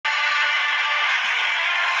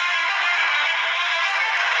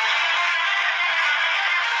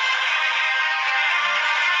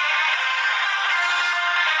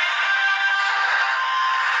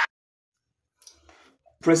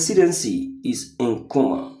Presidency is in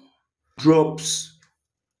coma. Drops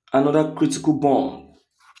another critical bomb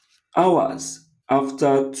hours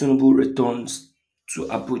after Tinubus returns to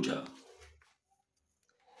Abuja.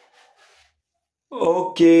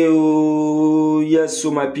 Okay, yes,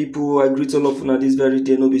 so my people, I greet all of una this very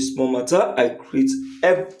day, no be small matter. I greet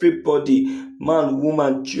everybody, man,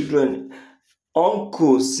 woman, children,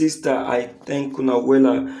 uncle, sister. I thank una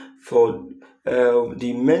wella for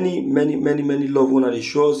the many love una dey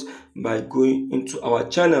show us by going into our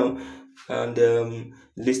channel and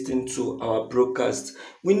listening to our broadcast.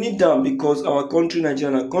 We need them because our country,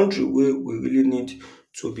 Nigeria, a country where we really need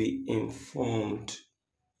to be informed.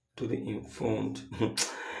 Now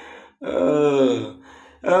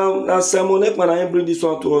Simon Ekpa I bring this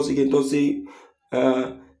one to us again to say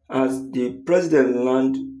as the president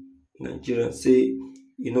land Nigeria, say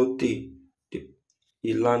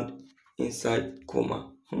he land inside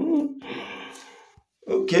coma.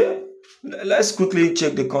 Okay, let's quickly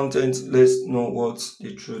check the content. Let's know what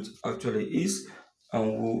the truth actually is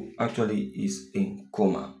and who actually is in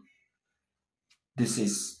coma. This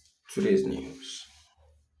is today's news.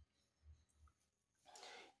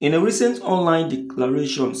 In a recent online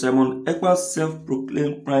declaration, Simon Ekpa,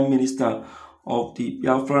 self-proclaimed Prime Minister of the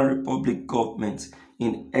Biafran Republic government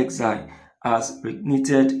in exile, has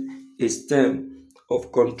reignited a stem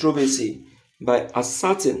of controversy by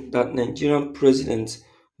asserting that Nigerian President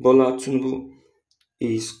Bola Tinubus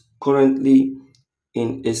is currently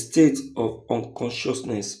in a state of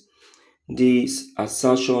unconsciousness. This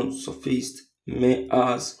assertion surfaced mere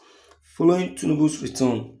hours following Tinubus'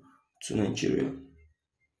 return to Nigeria.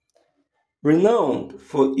 Renowned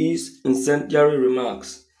for his incendiary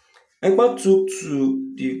remarks, Ekpa took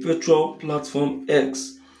to the virtual platform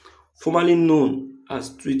X, formerly known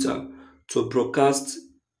as Twitter, to broadcast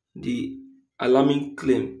the alarming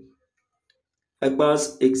claim.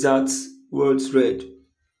 Ekpa's exact words read,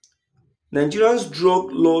 "Nigeria's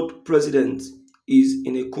drug lord president is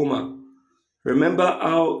in a coma. Remember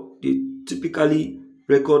how they typically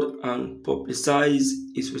record and publicize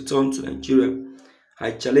his return to Nigeria.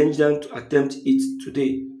 I challenge them to attempt it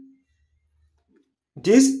today."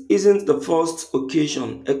 This isn't the first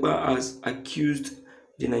occasion Ekpa has accused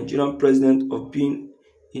the Nigerian president of being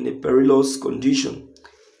in a perilous condition.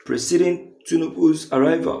 Preceding Tinubus'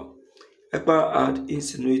 arrival, Ekpa had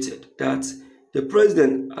insinuated that the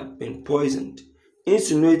president had been poisoned,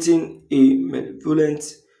 insinuating a malevolent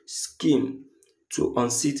scheme to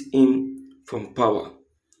unseat him from power.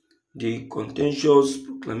 The contentious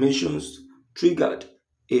proclamations triggered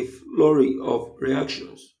a flurry of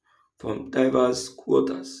reactions from diverse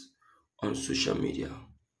quarters on social media.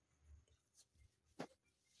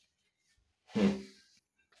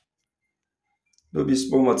 No be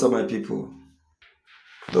small matter, my people.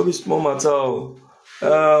 No be small matter.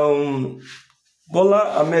 Bola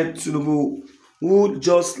Ahmed Tinubus, who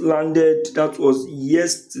just landed, that was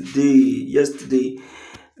yesterday.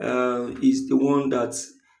 Is the one that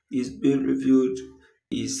is being revealed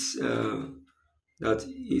is that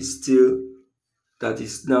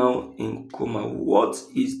is now in coma. What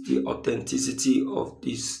is the authenticity of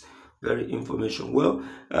this very information? Well,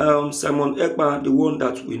 Simon Ekpa, the one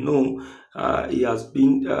that we know, he has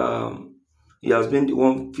been the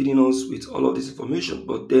one feeding us with all of this information.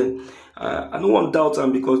 But then I don't want to doubt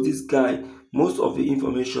him because this guy, most of the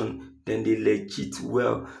information, then they legit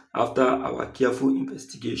well after our careful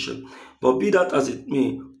investigation. But be that as it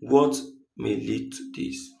may, what may lead to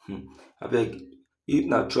this? I beg, if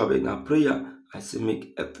not trouble in a prayer, I say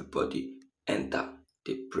make everybody enter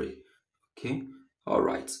the pray. Okay, all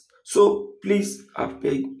right. So please, I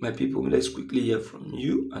beg my people, let's quickly hear from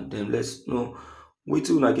you, and then let's know what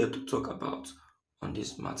we will get to talk about on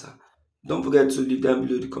this matter. Don't forget to leave down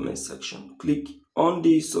below the comment section. Click on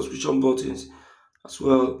the subscription buttons as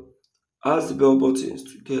well as the bell buttons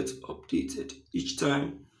to get updated each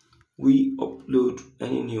time we upload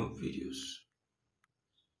any new videos.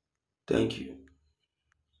 Thank you.